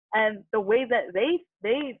And the way that they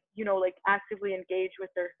like actively engage with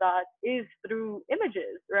their thoughts is through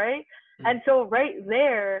images, right? Mm. And so right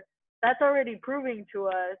there, that's already proving to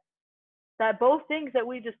us that both things that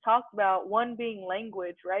we just talked about, one being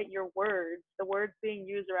language, right? Your words, the words being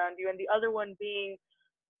used around you, and the other one being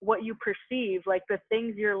what you perceive, like the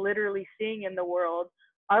things you're literally seeing in the world,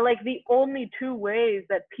 are like the only two ways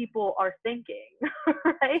that people are thinking,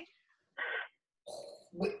 right?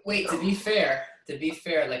 Wait, to be fair,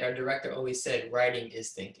 like our director always said, writing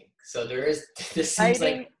is thinking. So there is, this seems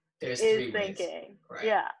Writing like there's is three ways, thinking, right?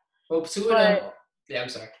 yeah. Well, two of them, But yeah, I'm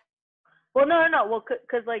sorry. well, no. Well,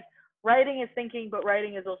 because like writing is thinking, but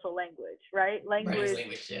writing is also language, right? Writing is Language.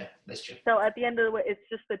 language, yeah, that's true. So at the end of the way, it's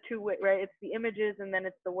just the two way, right? It's the images and then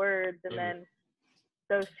it's the words, and Mhm. then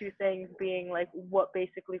those two things being like what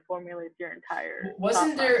basically formulates your entire thought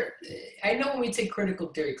Wasn't process. there, I know when we take critical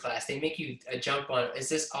theory class, they make you jump on, is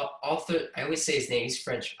this author, I always say his name, he's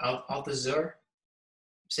French, Althusser?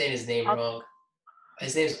 I'm saying his name I'll, wrong.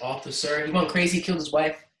 His name's Althusser. He went crazy, killed his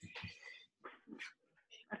wife.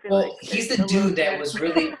 I feel like Well, he's there's the a little dude too that many. was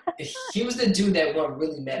really, he was the dude that went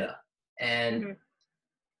really meta. And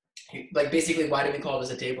Mm-hmm. like basically, why do we call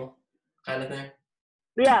this a table kind of thing?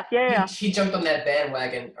 He, Yeah. he jumped on that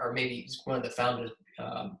bandwagon, or maybe he's one of the founders,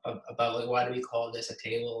 about like, why do we call this a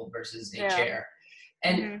table versus a Yeah. chair?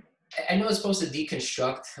 And Mhm. I know it's supposed to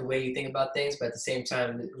deconstruct the way you think about things, but at the same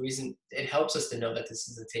time, the reason it helps us to know that this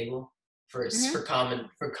is a table Mhm.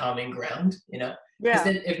 for common ground, you know. Because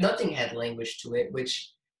Yeah. then, if nothing had language to it,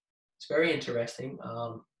 which is very interesting,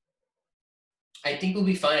 I think we'll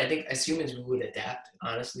be fine. I think as humans we would adapt,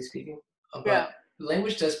 honestly speaking. Yeah. But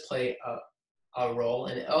language does play a role,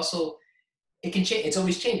 and also it can change. It's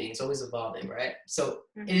always changing. It's always evolving, right? So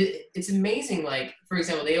Mhm. it's amazing. Like for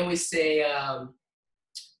example, they always say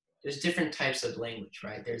there's different types of language,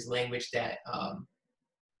 right? There's language that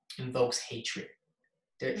invokes hatred.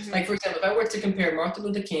 Mhm. Like for example, if I were to compare Martin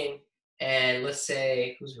Luther King and let's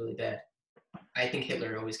say who's really bad, I think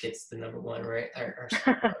Hitler always gets the number one, right? Or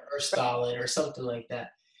Stalin or something like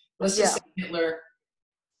that. Let's just Yeah. say Hitler,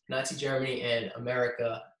 Nazi Germany, and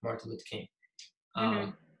America, Martin Luther King. Mhm.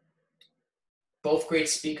 Um, both great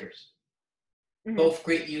speakers, Mhm. both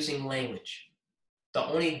great using language. The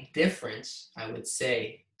only difference, I would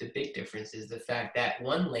say, the big difference is the fact that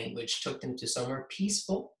one language took them to somewhere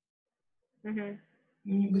peaceful. Mhm.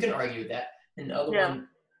 We can argue that. And the other Yeah. one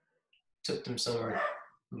took them somewhere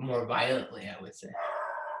more violently, I would say.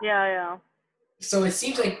 Yeah. So it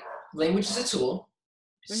seems like language is a tool.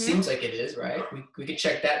 It Mhm. seems like it is, right? We could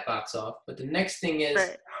check that box off. But the next thing is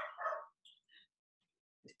Right.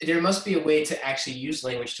 there must be a way to actually use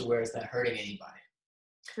language to where it's not hurting anybody.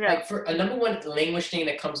 Yeah. Like for a number one language thing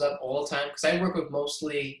that comes up all the time, because I work with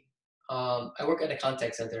mostly, I work at a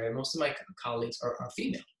contact center, and most of my colleagues are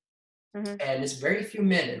female, Mhm. and there's very few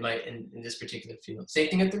men in this particular field. Same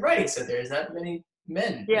thing at the writing center. There's not many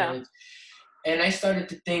men, you Yeah. know. And I started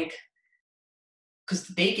to think, because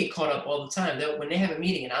they get caught up all the time. When they have a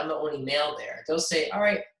meeting and I'm the only male there, they'll say, "All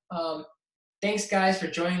right, thanks guys for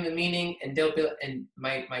joining the meeting," and they'll be, and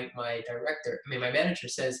my director, I mean my manager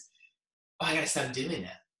says, "Oh, I gotta stop doing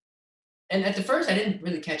that." And at the first, I didn't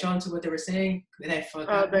really catch on to what they were saying. Then I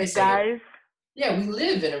forgot. Wait a The second. guys. Yeah, we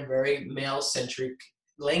live in a very male-centric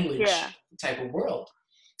Yeah. language type of world.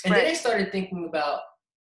 And then I Right. started thinking about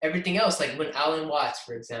everything else, like when Alan Watts,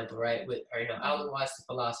 for example, right? Mhm. Alan Watts, the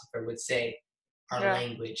philosopher, would say, "Our Yeah.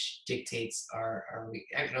 language dictates our."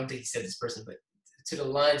 I don't think he said this person, but to the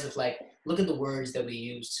lines of like, look at the words that we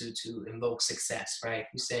use to invoke success, right?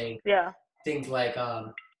 He's saying Yeah. things like,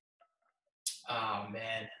 "Oh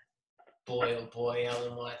man, boy, oh boy,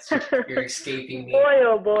 Alan Watts, you're escaping me." Boy,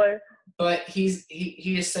 oh boy. But he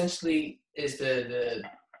essentially is the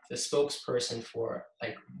spokesperson for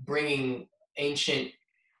like bringing ancient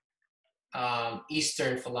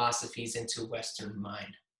Eastern philosophies into Western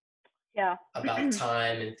mind Yeah. about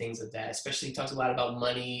time and things of that. Especially he talks a lot about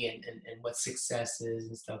money and what success is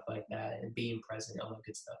and stuff like that, and being present, all that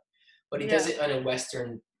good stuff. But he does Yeah. it in a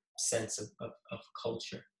Western sense of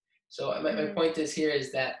culture. So my Mhm. point is here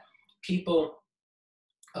is that people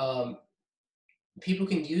um, people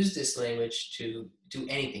can use this language to do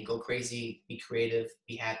anything, go crazy, be creative,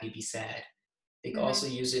 be happy, be sad. They can Mhm. also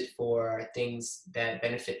use it for things that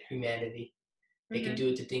benefit humanity. They can Mhm. do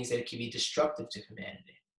it to things that can be destructive to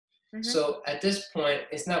humanity. Mhm. So at this point,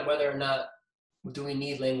 it's not whether or not do we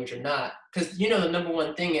need language or not. Because you know the number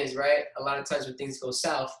one thing is, right, a lot of times when things go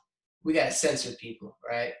south, we gotta censor people,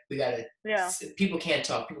 right? Yeah. People can't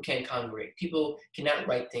talk, people can't congregate, people cannot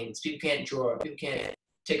write things, people can't draw, people can't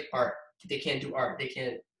take art, they can't do art, they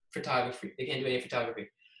can't photography, they can't do any photography.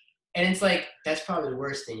 And it's like, that's probably the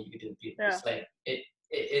worst thing you could do. Yeah. It's like,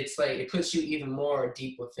 it's like, it puts you even more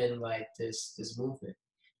deep within like this movement.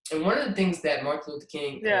 And one of the things that Martin Luther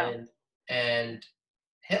King Yeah. and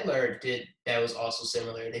Hitler did that was also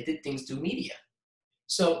similar, they did things through media.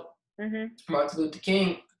 So Martin Luther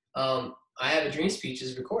King, I Have a Dream speech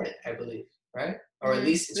is recorded, I believe, right? Or at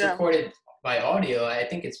least it's recorded by audio. I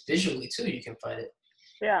think it's visually too. You can find it.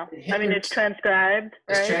 Yeah. I mean, it's transcribed,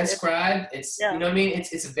 right? It's transcribed. It's you know what I mean?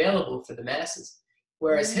 It's available for the masses.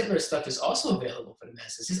 Whereas Hitler's stuff is also available for the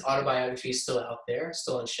masses. His autobiography is still out there,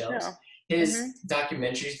 still on shelves. Yeah. His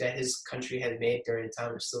documentaries that his country had made during the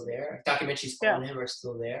time are still there. Documentaries on him are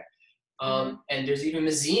still there. And there's even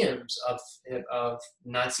museums of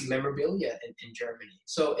Nazi memorabilia in Germany.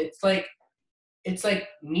 So it's like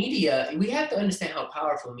media. We have to understand how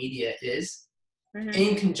powerful media is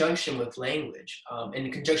in conjunction with language,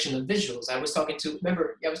 in conjunction with visuals. I was talking to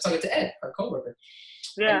Ed, our coworker.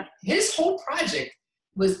 Yeah. And his whole project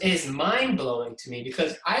is mind blowing to me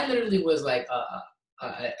because I literally was like,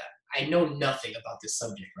 I know nothing about this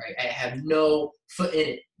subject, right? I have no foot in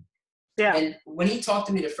it. Yeah. And when he talked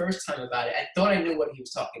to me the first time about it, I thought I knew what he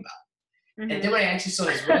was talking about. And then when I actually saw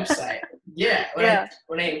his website,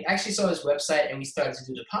 when I actually saw his website and we started to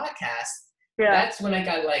do the podcast, that's when I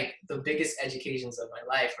got like the biggest educations of my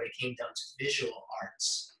life, where it came down to visual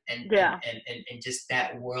arts and just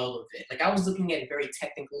that world of it. Like I was looking at it very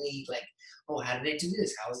technically, like, oh, how do they do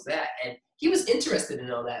this? How's that? And he was interested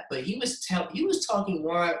in all that, but he was talking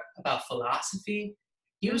more about philosophy.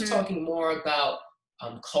 He was talking more about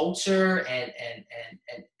culture and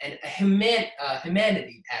a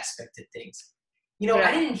humanity aspect of things. You know,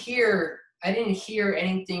 I didn't hear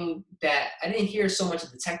anything I didn't hear so much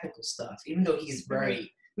of the technical stuff, even though he's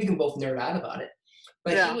we can both nerd out about it.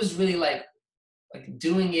 But he was really like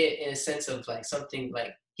doing it in a sense of like something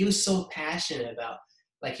like he was so passionate about,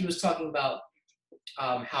 like he was talking about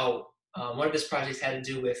how one of his projects had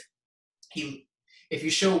to do with if you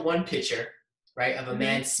show one picture, right, of a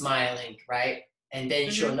man smiling, right, and then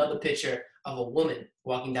you show another picture of a woman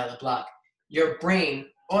walking down the block, your brain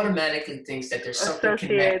automatically thinks that there's something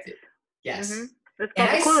connected. Yes. It's called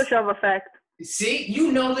the Kuleshov effect. See,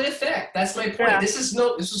 you know the effect. That's my point. Yeah. This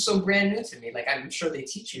was so brand new to me. Like, I'm sure they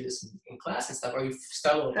teach you this in class and stuff, or you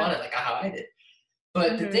stumble upon it like how I did.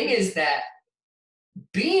 But the thing is that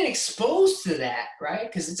being exposed to that, right?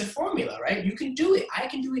 Because it's a formula, right? You can do it. I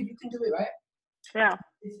can do it. You can do it, right? Yeah.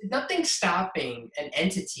 Nothing stopping an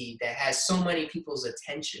entity that has so many people's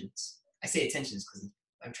attentions. I say attentions because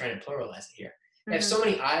I'm trying to pluralize it here. They have so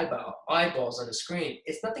many eyeballs on the screen.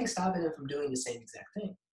 It's nothing stopping them from doing the same exact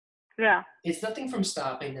thing. Yeah. It's nothing from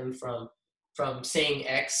stopping them from saying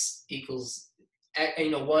X equals,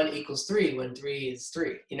 1 equals 3 when 3 is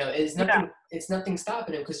 3. You know, it's nothing. It's nothing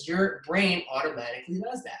stopping them because your brain automatically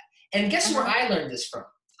does that. And guess where I learned this from?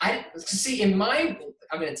 I'm going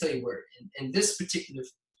to tell you where. In this particular,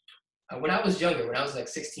 when I was younger, when I was like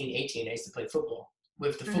 16, 18, I used to play football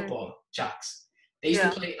with the football jocks. They used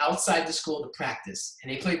to play outside the school to practice,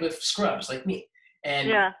 and they played with scrubs like me.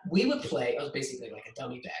 And we would play. I was basically like a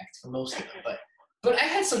dummy bag for most of them, but I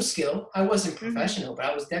had some skill. I wasn't professional, but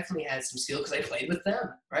I definitely had some skill because I played with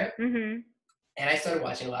them, right? And I started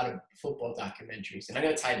watching a lot of football documentaries, and I'm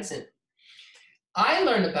gonna tie this in. I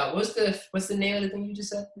learned about what's the name of the thing you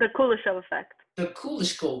just said? The Kuleshov effect. The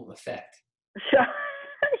Kuleshov effect. Sure.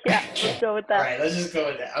 Yeah, let's go with that. All right, let's just go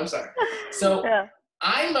with that. I'm sorry. So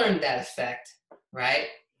I learned that effect, right,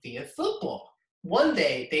 via football. One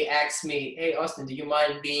day they asked me, "Hey, Austin, do you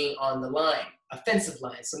mind being on the line, offensive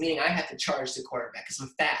line?" So meaning I have to charge the quarterback because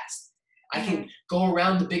I'm fast. I can go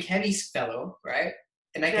around the big heavy fellow, right?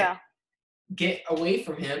 And I can get away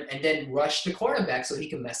from him and then rush the quarterback so he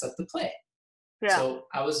can mess up the play. Yeah. So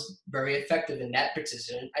I was very effective in that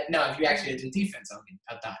position. Now, if you actually do defense,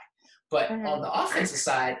 I'll die. But on the offensive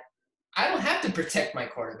side, I don't have to protect my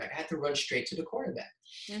quarterback. I have to run straight to the quarterback.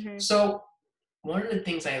 So one of the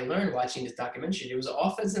things I learned watching this documentary, there was an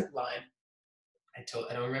offensive line. I don't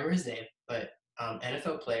remember his name, but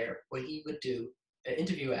NFL player. What he would do, an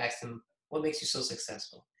interviewer asked him, "What makes you so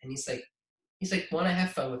successful?" And he's like, 1, I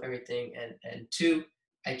have fun with everything, and 2,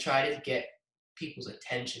 I try to get people's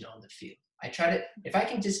attention on the field. I try to, if I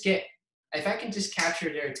can just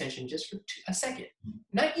capture their attention just for a second,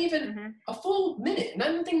 not even a full minute,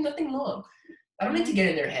 nothing long. I don't need to get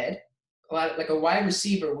in their head. Like a wide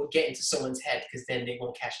receiver will get into someone's head because then they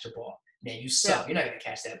won't catch the ball. Man, you suck. You're not going to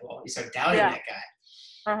catch that ball. You start doubting that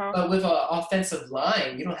guy. But with an offensive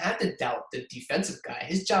line, you don't have to doubt the defensive guy.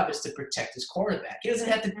 His job is to protect his quarterback. He doesn't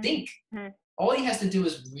have to think. All he has to do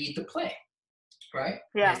is read the play, right?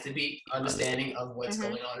 Yeah. He has to be understanding of what's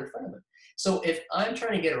going on in front of him. So if I'm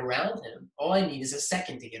trying to get around him, all I need is a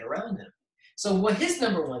second to get around him. So what his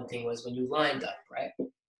number one thing was when you lined up, right?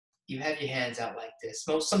 You have your hands out like this.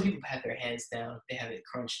 Some people have their hands down. They have it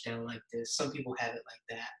crunched down like this. Some people have it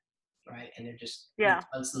like that, right? And they're just Yeah.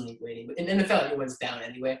 constantly waiting. But in the NFL, everyone's down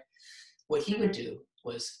anyway. What he would Mm-hmm. do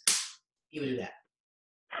was he would do that.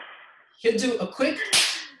 He'll do a quick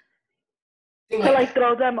thing To like like that.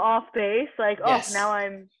 throw them off base, like, Yes. oh, now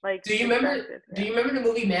I'm like. Do you remember? distracted. Do you remember the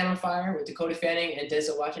movie Man on Fire with Dakota Fanning and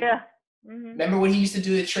Denzel Washington? Yeah. Mm-hmm. Remember what he used to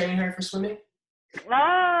do to train her for swimming?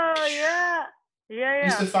 Oh yeah. Yeah, He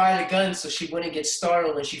used yeah. to fire the gun so she wouldn't get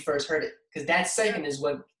startled when she first heard it, because that second is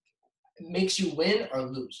what makes you win or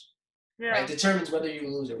lose. Yeah. Right? Determines whether you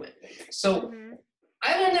lose or win. So Mhm.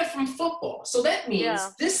 I learned that from football. So that means Yeah.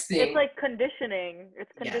 this thing. It's like conditioning.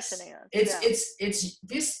 It's conditioning us.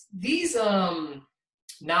 It's these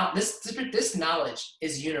now this knowledge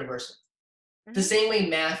is universal. The same way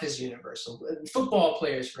math is universal. Football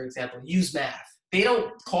players, for example, use math. They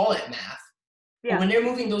don't call it math. Yeah. But when they're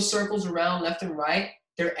moving those circles around left and right,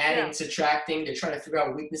 they're adding, Yeah. subtracting, they're trying to figure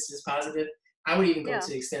out weaknesses, positive. I would even go Yeah. to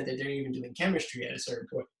the extent that they're even doing chemistry at a certain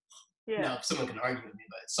point. Yeah. Now, someone can argue with me,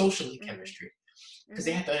 but socially Mhm. chemistry. Because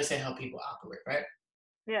they have to understand how people operate, right?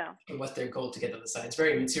 Yeah. And what's their goal to get to the other side. It's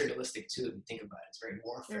very materialistic, too, if you think about it. It's very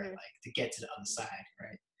warfare, like, to get to the other side,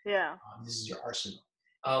 right? Yeah. This is your arsenal.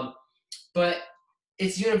 But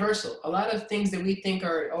it's universal. A lot of things that we think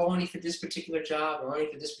are only for this particular job or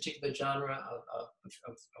only for this particular genre of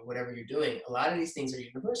whatever you're doing, a lot of these things are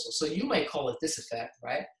universal. So you might call it this effect,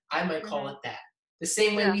 right? I might call it that. The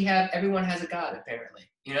same way we have, everyone has a God, apparently,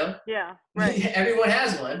 you know? Yeah, right. Everyone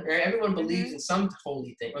has one, right? Everyone believes in some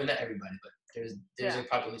holy thing. Well, not everybody, but there's a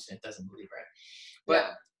population that doesn't believe, right?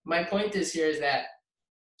 But my point is here is that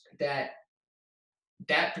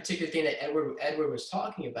particular thing that Edward was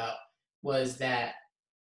talking about was that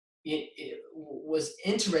it was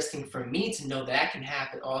interesting for me to know that can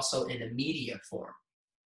happen also in a media form.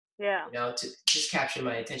 Yeah. You know, to just capture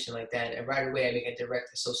my attention like that, and right away I make a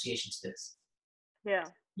direct association to this. Yeah.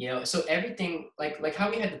 You know, so everything like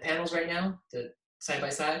how we have the panels right now, the side by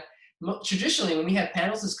side. Traditionally, when we have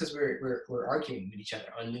panels, it's because we're arguing with each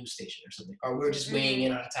other on a news station or something, or we're just weighing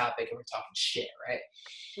in on a topic and we're talking shit, right?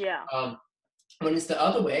 Yeah. When it's the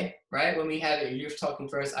other way, right? When we have it, you're talking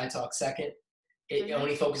first, I talk second. It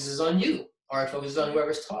only focuses on you, or it focuses on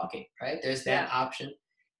whoever's talking, right? There's that option.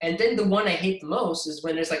 And then the one I hate the most is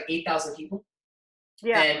when there's like 8,000 people.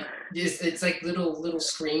 Yeah. And it's like little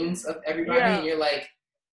screens of everybody, and you're like,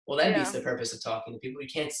 well, that beats the purpose of talking to people. You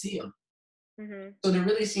can't see them. So there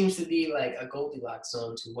really seems to be like a Goldilocks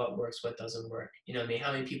zone to what works, what doesn't work. You know what I mean?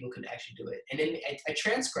 How many people can actually do it? And then I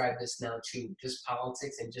transcribe this now to just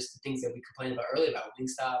politics and just the things that we complained about earlier about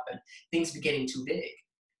Wingstop and things getting too big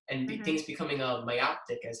and things becoming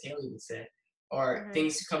myopic, as Haley would say, or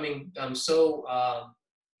things becoming so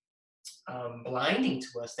blinding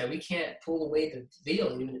to us that we can't pull away the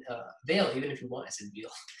veil, even if we want. I said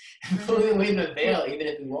veil. Pulling away the veil, even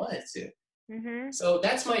if we wanted to. So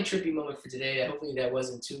that's my trippy moment for today. Hopefully that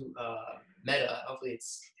wasn't too meta. Hopefully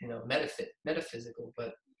it's metaphysical,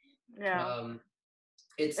 but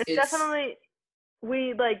it's definitely,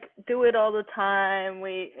 we like do it all the time.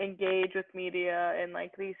 We engage with media in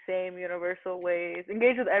like these same universal ways.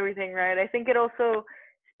 Engage with everything, right? I think it also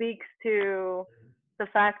speaks to the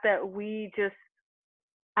fact that we just,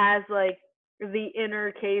 as like the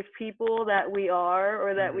inner cave people that we are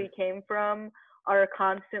or that we came from, are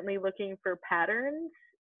constantly looking for patterns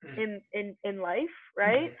in life,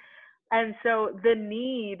 right? And so the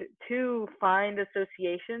need to find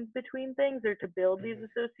associations between things or to build these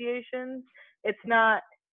associations, it's not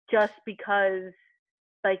just because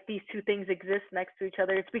like these two things exist next to each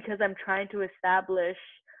other. It's because I'm trying to establish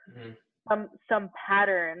some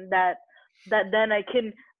pattern that then I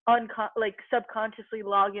can subconsciously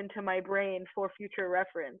log into my brain for future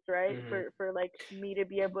reference, right? For like me to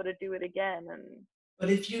be able to do it again. But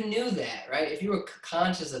if you knew that, right? If you were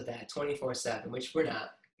conscious of that 24/7, which we're not,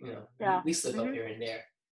 you know, we slip up here and there.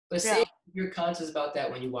 But say you're conscious about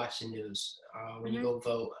that when you watch the news, when you go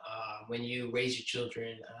vote, when you raise your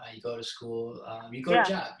children, you go to school, you go to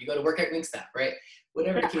job, you go to work at Wingstop, right?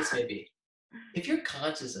 Whatever the case may be. If you're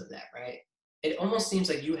conscious of that, right? It almost seems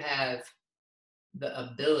like you have the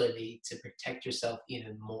ability to protect yourself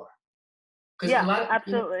even more. Because a lot of,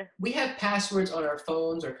 absolutely. We have passwords on our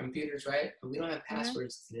phones or computers, right? But we don't have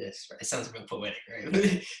passwords to this, right? It sounds real poetic,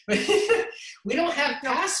 right? But we don't have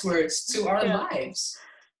passwords to our lives.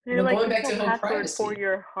 You're like, going back to the whole privacy. For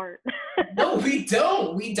your heart. No, we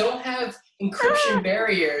don't. We don't have encryption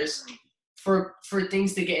barriers for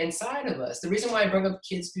things to get inside of us. The reason why I brought up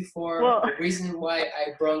kids before, Well, the reason why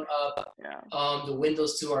I brought up yeah. the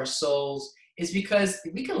windows to our souls is because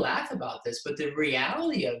we can laugh about this, but the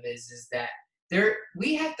reality of it is that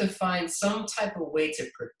we have to find some type of way to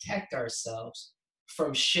protect ourselves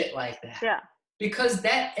from shit like that. Yeah. Because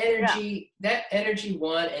that energy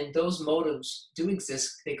one and those motives do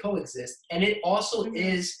exist, they coexist, and it also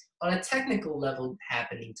is on a technical level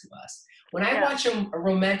happening to us. When I watch a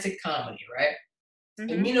romantic comedy, right,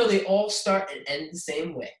 and you know they all start and end the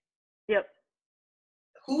same way. Yep.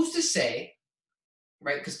 Who's to say,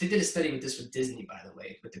 right, because they did a study with this with Disney, by the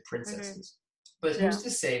way, with the princesses, but who's to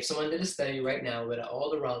say, if someone did a study right now with all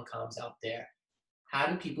the rom-coms out there, how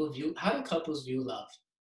do couples view love?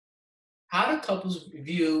 How do couples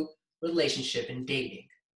view relationship and dating,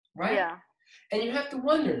 right? Yeah. And you have to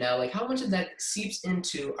wonder now, like, how much of that seeps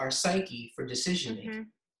into our psyche for decision making?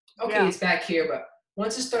 Okay, it's back here, but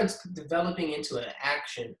once it starts developing into an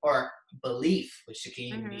action or belief, which can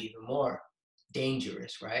even be even more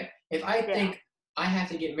dangerous, right? If I think I have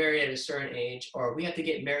to get married at a certain age, or we have to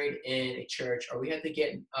get married in a church, or we have to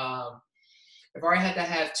get, if I had to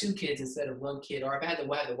have 2 kids instead of 1 kid, or if I had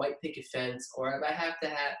to have the white picket fence, or if I have to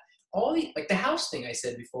have all the, like the house thing I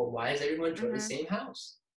said before, why does everyone join the same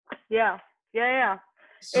house? Yeah.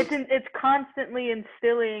 So, It's constantly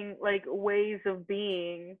instilling like ways of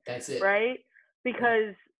being. That's it. Right?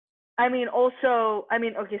 Because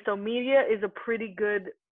okay, so media is a pretty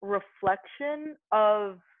good reflection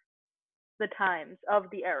of the times of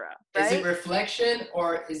the era, right? Is it reflection,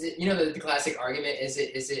 or is it, the classic argument, is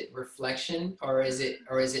it reflection, or is it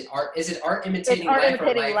art? Is it art imitating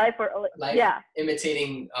life, or life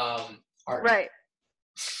imitating art? Right.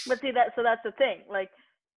 But see, that's the thing. Like,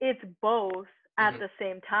 it's both at the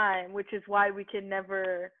same time, which is why we can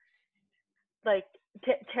never like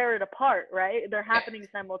tear it apart, right? They're happening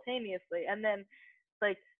simultaneously. And then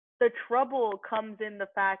like the trouble comes in the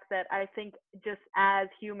fact that I think just as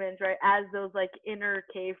humans, right, as those like inner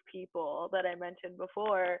cave people that I mentioned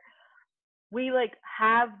before, we like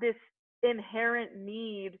have this inherent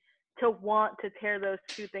need to want to tear those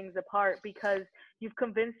two things apart, because you've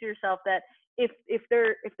convinced yourself that if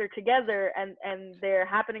they're together and they're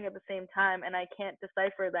happening at the same time and I can't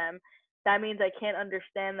decipher them, that means I can't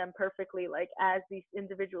understand them perfectly, like as these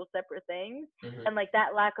individual separate things. And like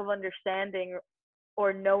that lack of understanding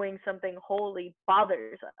or knowing something wholly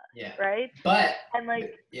bothers us, right? But and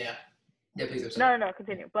like please. No,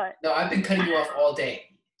 continue. But no, I've been cutting you off all day.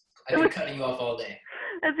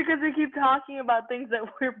 That's because we keep talking about things that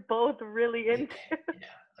we're both really into.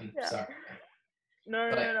 I'm sorry.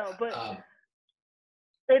 No. But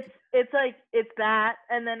it's like it's that,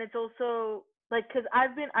 and then it's also like, because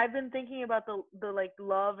I've been thinking about the like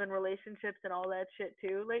love and relationships and all that shit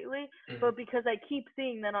too lately. But because I keep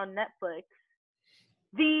seeing that on Netflix,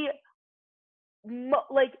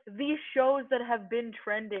 like these shows that have been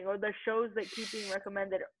trending, or the shows that keep being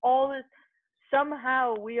recommended, all this,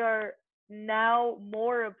 somehow we are now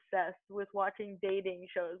more obsessed with watching dating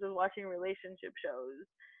shows, with watching relationship shows,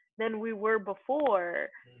 than we were before.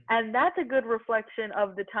 And that's a good reflection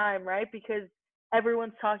of the time, right? Because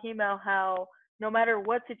everyone's talking about how no matter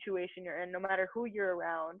what situation you're in, no matter who you're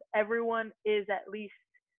around, everyone is at least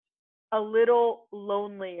a little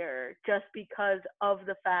lonelier, just because of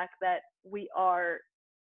the fact that we are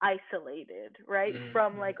isolated, right,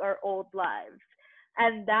 from like our old lives.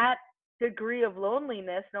 And that degree of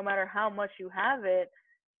loneliness, no matter how much you have it,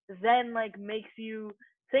 then like makes you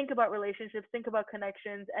think about relationships, think about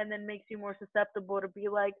connections, and then makes you more susceptible to be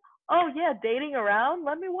like, oh yeah, dating around,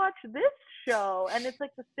 let me watch this show. And it's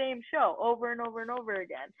like the same show over and over and over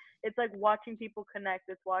again. It's like watching people connect.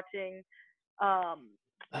 It's watching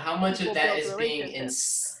how much of that is being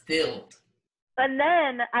instilled? And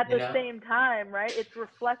then at the same time, right, it's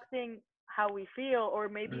reflecting how we feel, or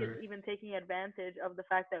maybe it's even taking advantage of the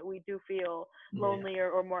fact that we do feel lonelier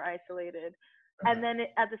or more isolated. And then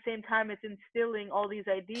at the same time, it's instilling all these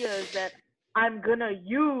ideas that I'm gonna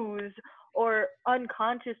use, or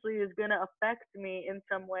unconsciously is gonna affect me in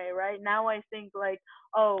some way, right? Now I think like,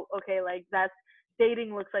 oh, okay, like that's,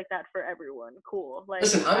 dating looks like that for everyone. Cool. Like,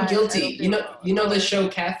 listen, I'm guilty. You know the show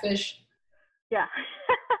Catfish? Yeah.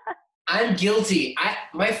 I'm guilty.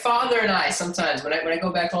 My father and I sometimes, when I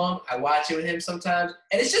go back home, I watch it with him sometimes,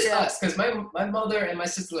 and it's just us, because my mother and my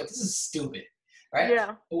sister are like, this is stupid, right?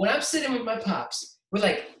 Yeah. But when I'm sitting with my pops, we're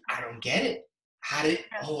like, I don't get it.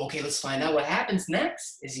 Oh, okay, let's find out what happens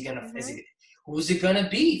next. Who's it gonna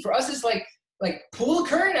be? For us, it's like, like pull the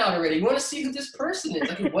curtain out already. You want to see who this person is.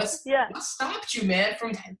 Like, Yeah. what stopped you, man,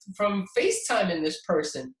 from FaceTiming this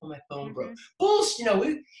person? Oh, my phone broke. Mhm. Bullshit. You know,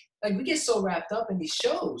 we get so wrapped up in these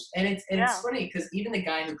shows, and it's Yeah. funny because even the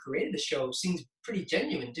guy who created the show seems pretty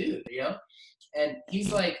genuine dude, you know, and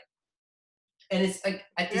he's like, and it's like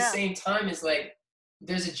at the Yeah. same time, it's like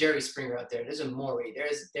there's a Jerry Springer out there. There's a Maury.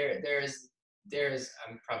 There's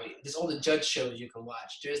all the judge shows you can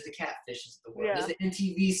watch. There's the Catfishes of the world. There's Yeah. the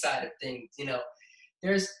MTV side of things. You know,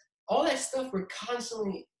 there's all that stuff. We're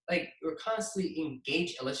constantly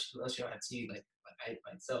engaged. Unless you don't have TV, like I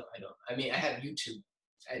myself, I don't. I mean, I have YouTube.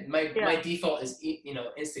 My Yeah. default is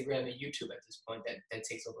Instagram and YouTube at this point. That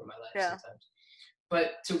takes over my life Yeah. sometimes.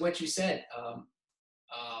 But to what you said,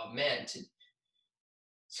 man,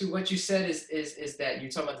 to what you said is that you're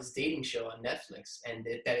talking about this dating show on Netflix, and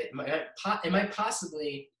that it might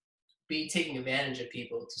possibly be taking advantage of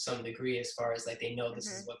people to some degree, as far as like they know this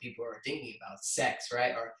is Mhm. what people are thinking about, sex,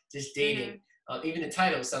 right, or just dating. Mhm. Even the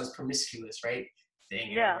title sounds promiscuous, right?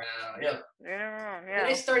 Thinking Yeah. around, Yeah. Then I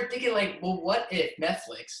Yeah. started thinking like, well, what if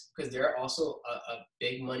Netflix, because they're also a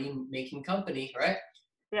big money making company, right?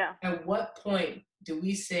 Yeah. At what point do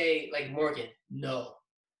we say like, Morgan, no,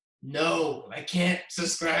 no, I can't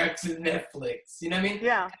subscribe to Netflix. You know what I mean?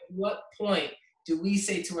 Yeah. At what point do we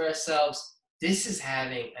say to ourselves, this is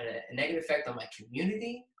having a negative effect on my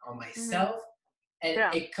community, on Mhm. myself? And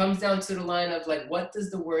Yeah. it comes down to the line of like, what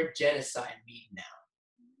does the word genocide mean now?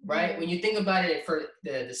 Right? When Mhm. you think about it for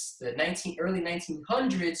the early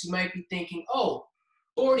 1900s, you might be thinking, oh,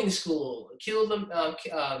 boarding school, kill them,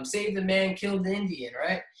 save the man, kill the Indian,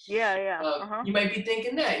 right? Yeah. Yeah. Uh-huh. You might be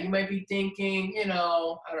thinking that. You might be thinking, I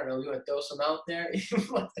don't know, you want to throw some out there?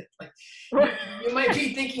 You might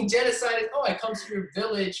be thinking genocide is, oh, I come to your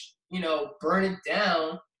village, burn it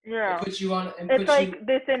down and Yeah. put you on, and It's put like you,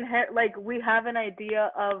 this like we have an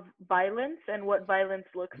idea of violence and what violence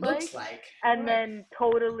looks like, looks like, and right? then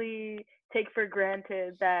totally take for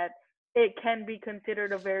granted that it can be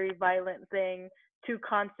considered a very violent thing to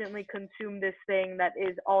constantly consume this thing that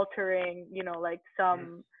is altering, like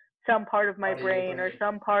Mhm. some part of my Part of your brain, or brain.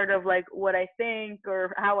 some part of like what I think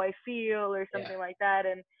or how I feel or Yeah. something like that.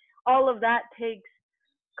 And all of that takes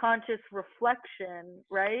conscious reflection,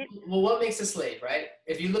 right? Well, what makes a slave, right?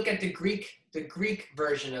 If you look at the Greek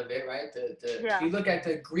version of it, right? If Yeah. you look at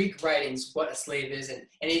the Greek writings, what a slave is, and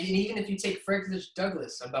even if you take Frederick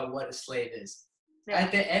Douglass about what a slave is, Yeah.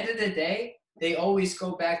 at the end of the day, they always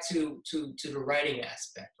go back to the writing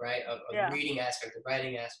aspect, right? Of the Yeah. reading aspect, the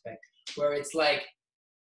writing aspect, where it's like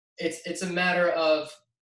it's a matter of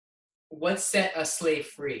what set a slave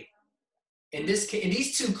free. In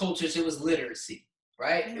these two cultures, it was literacy,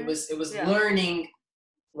 right? It Mhm. was it was Yeah. learning,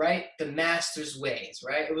 right, the master's ways,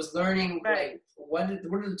 right? It was learning Right. like what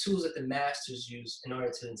are the tools that the masters use in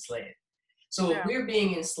order to enslave. So if Yeah. we're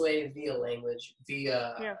being enslaved via language,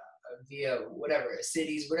 Yeah. via whatever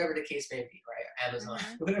cities, whatever the case may be, right? Amazon,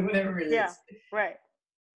 Mhm. whatever it Yeah. is, Right.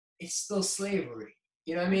 it's still slavery.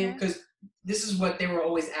 You know what I mean? Mhm. Because this is what they were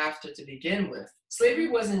always after to begin with. Slavery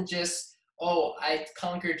Mhm. wasn't just, oh, I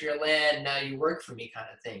conquered your land, now you work for me kind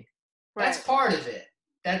of thing. That's Right. part of it.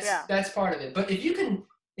 That's Yeah. that's part of it. But if you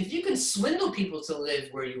can swindle people to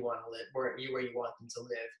live where you want to live, where you want them to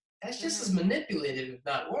live, that's just as Mhm. manipulative, if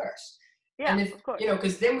not worse. Yeah. And if Of course.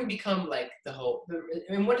 because then we become like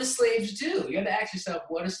and what do slaves do? You got to ask yourself,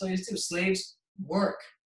 what do slaves do? Slaves work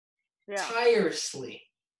Yeah. tirelessly,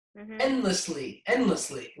 Mhm. endlessly, Yeah.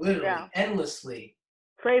 literally, endlessly.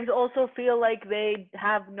 Slaves also feel like they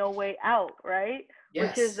have no way out, right?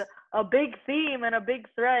 Which is Yes, a big theme and a big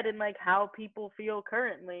thread in like how people feel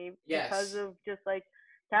currently because yes, of just like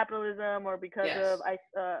capitalism or because of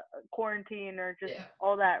yes, quarantine or just yeah.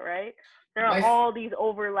 all that, right? There are My all these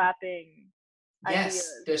overlapping Yes,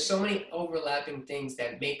 ideas. there's so many overlapping things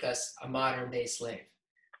that make us a modern day slave.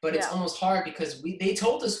 But it's Yeah. almost hard because they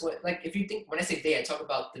told us what, like, if you think, when I say they, I talk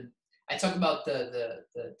about the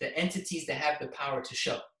entities that have the power to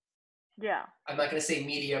show. Yeah. I'm not going to say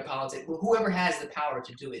media, politics, whoever has the power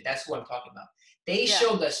to do it. That's what I'm talking about. They Yeah.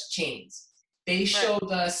 showed us chains. They Right.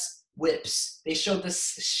 showed us whips. They showed us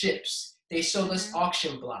ships. They showed us Mhm.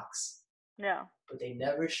 auction blocks. Yeah. But they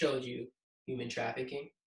never showed you human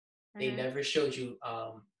trafficking. They Mhm. never showed you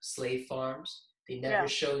slave farms. They never Yeah.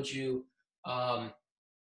 showed you, oh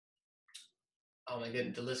my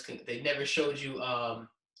goodness, they never showed you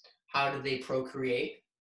how do they procreate,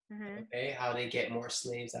 Mhm. okay, how they get more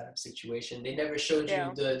slaves out of a situation. They never showed you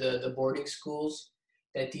Yeah. the boarding schools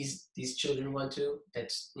that these children went to.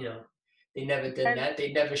 They never did And that.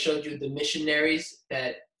 They never showed you the missionaries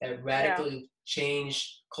that yeah. radically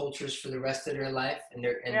changed cultures for the rest of their life and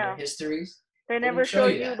their Yeah. histories. They They didn't never show show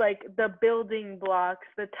you you that like the building blocks,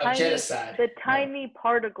 of genocide. the No. tiny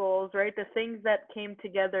particles, right? The things that came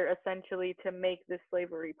together essentially to make this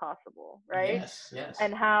slavery possible, right? Yes, yes.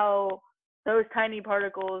 And how those tiny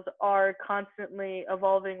particles are constantly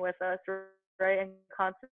evolving with us, right? And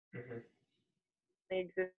constantly Hmm.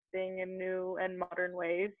 existing in new and modern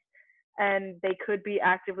ways. And they could be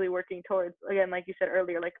actively working towards, again, like you said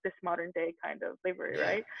earlier, like this modern day kind of slavery, Yeah.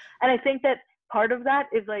 right? And I think that part of that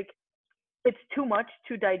is like it's too much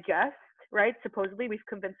to digest, right? Supposedly we've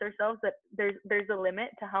convinced ourselves that there's a limit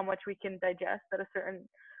to how much we can digest at a certain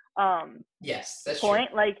Yes, that's true.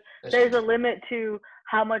 point. Like That's there's true. a limit to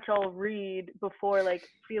how much I'll read before like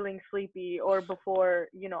feeling sleepy, or before,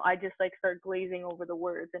 I just like start glazing over the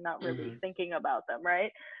words and not really Hmm. thinking about them,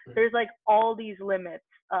 right? Hmm. There's like all these limits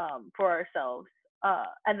for ourselves,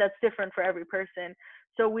 and that's different for every person.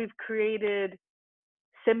 So we've created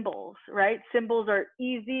symbols, right? Symbols are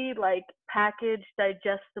easy, like packaged,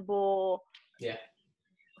 digestible Yeah,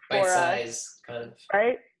 bite for us, size kind of.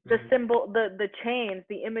 right? The Hmm. symbol, the chains,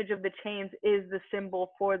 the image of the chains is the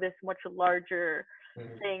symbol for this much larger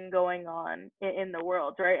Hmm. thing going on in the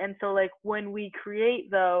world, right? And so like when we create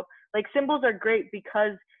though, like symbols are great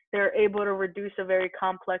because they're able to reduce a very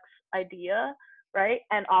complex idea, right?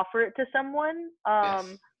 And offer it to someone.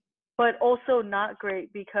 Yes. But also not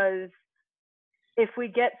great because if we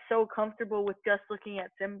get so comfortable with just looking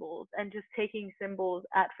at symbols and just taking symbols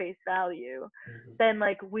at face value, Hmm. then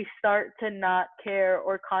like we start to not care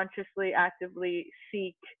or consciously actively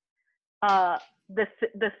seek uh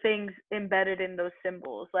the things embedded in those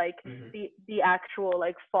symbols, like Hmm. the actual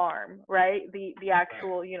like farm, right? The Right.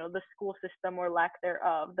 actual, the school system or lack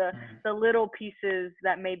thereof, Hmm. the little pieces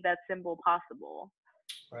that made that symbol possible,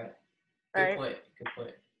 Right. Good right? point. Good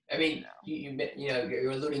point. I mean,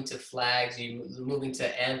 you're alluding to flags. You're moving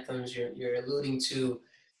to anthems. You're alluding to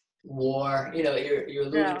war. You're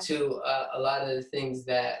alluding Yeah, to a lot of the things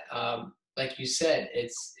that, like you said,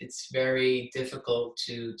 it's very difficult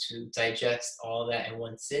to digest all that in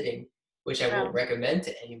one sitting, which I yeah, won't recommend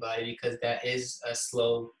to anybody because that is a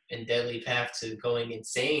slow and deadly path to going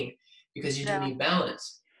insane because you do yeah, need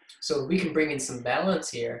balance. So we can bring in some balance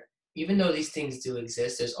here. Even though these things do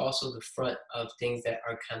exist, there's also the front of things that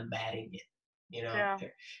are combating it. You know, yeah.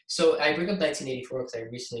 so I bring up 1984 because I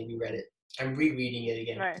recently reread it. I'm rereading it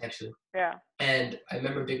again, Nice. actually. Yeah. And I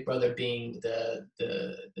remember Big Brother being the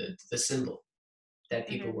symbol that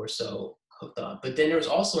people Mhm. were so hooked on. But then there was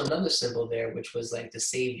also another symbol there, which was like the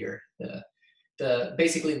savior, the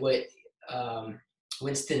basically what um,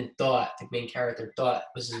 Winston thought, the main character thought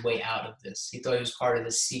was his way out of this. He thought he was part of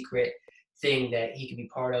this secret thing that he could be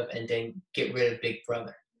part of and then get rid of Big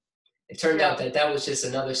Brother. It turned out Yeah. that that was just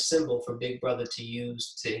another symbol for Big Brother to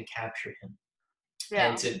use to capture him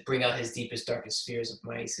and Yeah. to bring out his deepest, darkest fears of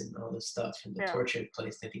mice and all this stuff and the Yeah. torture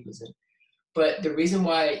place that he was in. But the reason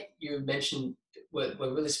why you mentioned what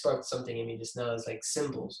really sparked something in me just now is like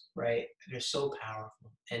symbols, right? They're so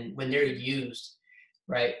powerful. And when they're used,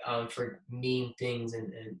 right, for mean things,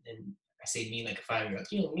 and I say mean like a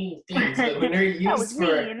 5-year-old, mean things, but That was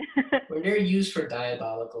mean. when they're used for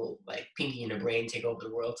diabolical, like Pinky in the Brain, take over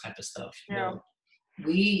the world type of stuff, Yeah.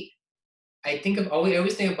 we I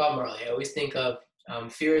always think of Bob Marley. I always think of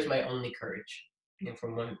 "Fear is my only courage,"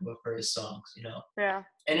 from one of his songs, Yeah.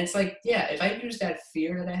 And it's like, yeah, if I use that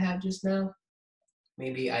fear that I have just now,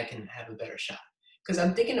 maybe I can have a better shot. Because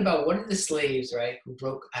I'm thinking about what are the slaves, right, who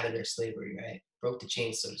broke out of their slavery, right, broke the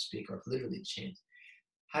chains, so to speak, or literally the chains.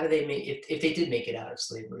 How did they make if they did make it out of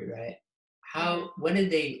slavery, right? Mhm.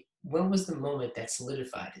 When was the moment that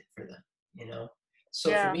solidified it for them? You know.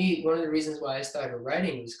 So for Yeah. me, one of the reasons why I started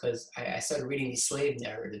writing was because I started reading these slave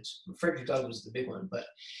narratives. Frederick Douglass was the big one, but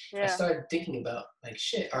I Yeah. started thinking about like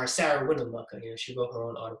shit. Or Sarah Winnemucca, she wrote her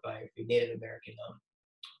own autobiography, Native American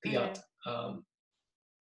Piot, Mhm. um,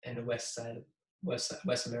 and the west side of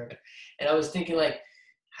West America. And I was thinking like,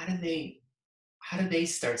 how did they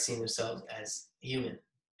start seeing themselves as human?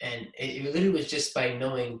 And it literally was just by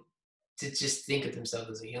knowing to just think of themselves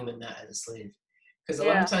as a human, not as a slave. Because a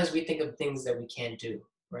lot of Yeah. times we think of things that we can't do,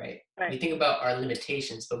 right? We Right. think about our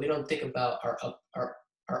limitations, but we don't think about our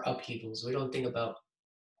upheavals. We don't think about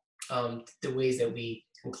the ways that we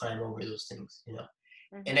can climb over those things. And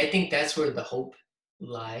Mhm. I think that's where the hope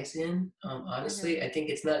lies in. Mhm. Honestly, I think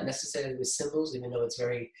it's not necessarily with symbols, even though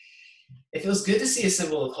it feels good to see a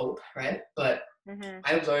symbol of hope, right? But Mhm.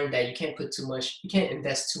 I've learned that you can't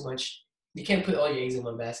invest too much, you can't put all your eggs in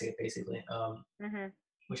one basket, basically, Mhm.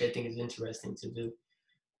 which I think is interesting to do.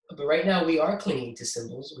 But right now, we are clinging to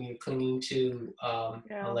symbols. We are clinging to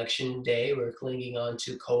Yeah. election day. We're clinging on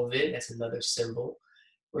to COVID. That's another symbol.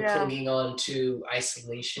 we're Yeah. clinging on to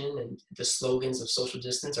isolation, and the slogans of social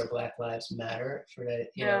distance are Black Lives Matter. For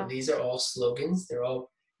that, Yeah. these are all slogans. They're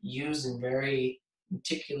all used in very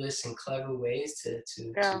meticulous and clever ways to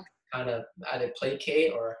Yeah. kind of either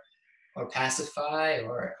placate or pacify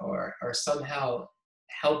or somehow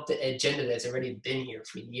help the agenda that's already been here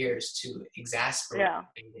for years to exasperate Yeah.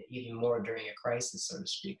 it even more during a crisis, so to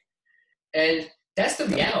speak. And that's the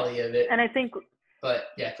reality of it. And I think But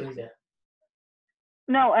yeah, please, yeah.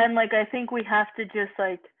 no, and like I think we have to just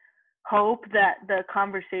like hope that the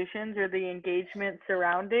conversations or the engagement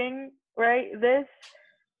surrounding this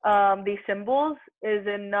these symbols is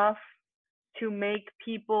enough to make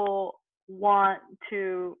people want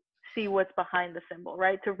to see what's behind the symbol,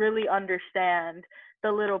 right? To really understand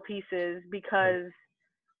the little pieces, because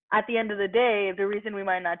at the end of the day, the reason we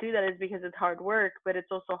might not do that is because it's hard work, but it's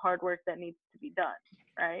also hard work that needs to be done,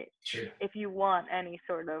 right? True. If you want any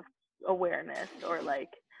sort of awareness or like,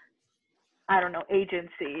 I don't know,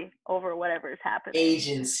 agency over whatever's happening.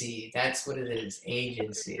 Agency, that's what it is.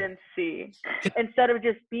 Agency. Instead of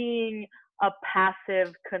just being a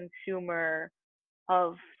passive consumer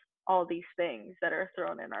of all these things that are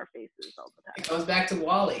thrown in our faces all the It time. goes back to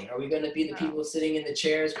WALL-E. Are we going to be the people sitting in the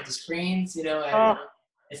chairs with the screens? It's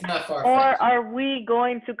not far-fetched. Or are we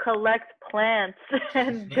going to collect plants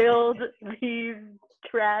and build these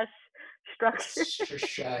trash structures?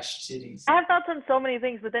 Trash cities. I have thoughts on so many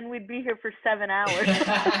things, but then we'd be here for 7 hours.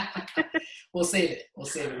 We'll save it.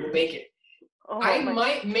 We'll make it. I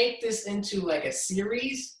might make this into like a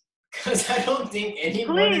series, because I don't think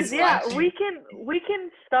anyone is watching. we can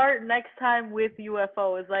start next time with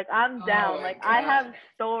UFOs. Like, I'm down. Like, God. I have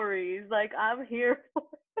stories. Like, I'm here for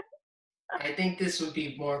it. I think this would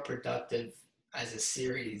be more productive as a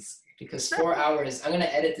series, because 4 hours, I'm going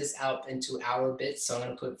to edit this out into hour bits, so I'm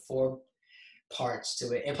going to put 4 parts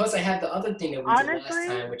to it. And plus I have the other thing that we did last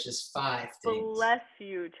time, which is 5 things. Bless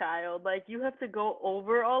you, child. Like, you have to go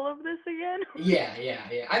over all of this again? Yeah.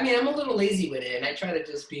 I mean, I'm a little lazy with it, and I try to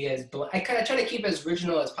just be I try to keep as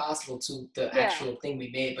original as possible to the actual thing we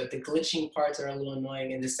made, but the glitching parts are a little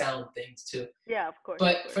annoying, and the sound things too. Yeah, of course.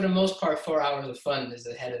 But for the most part, 4 hours of fun is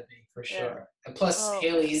ahead of me, for sure. And plus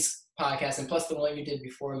Haley's podcast, and plus the one you did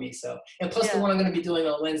before me, and plus the one I'm going to be doing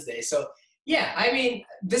on Wednesday. So yeah, I mean,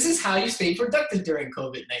 this is how you stay productive during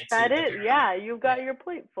COVID-19. That is, you've got your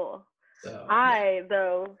plate full.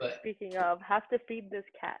 So, speaking of, have to feed this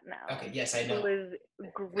cat now. Okay, yes, I know. Who is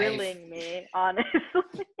grilling me,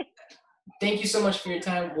 honestly. Thank you so much for your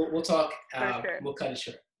time. We'll talk. Sure. We'll cut it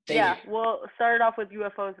short. Thank you. We'll start it off with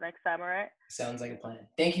UFOs next time, all right? Sounds like a plan.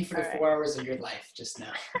 Thank you for the 4 hours of your life just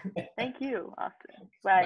now. Thank you, Austin. Bye.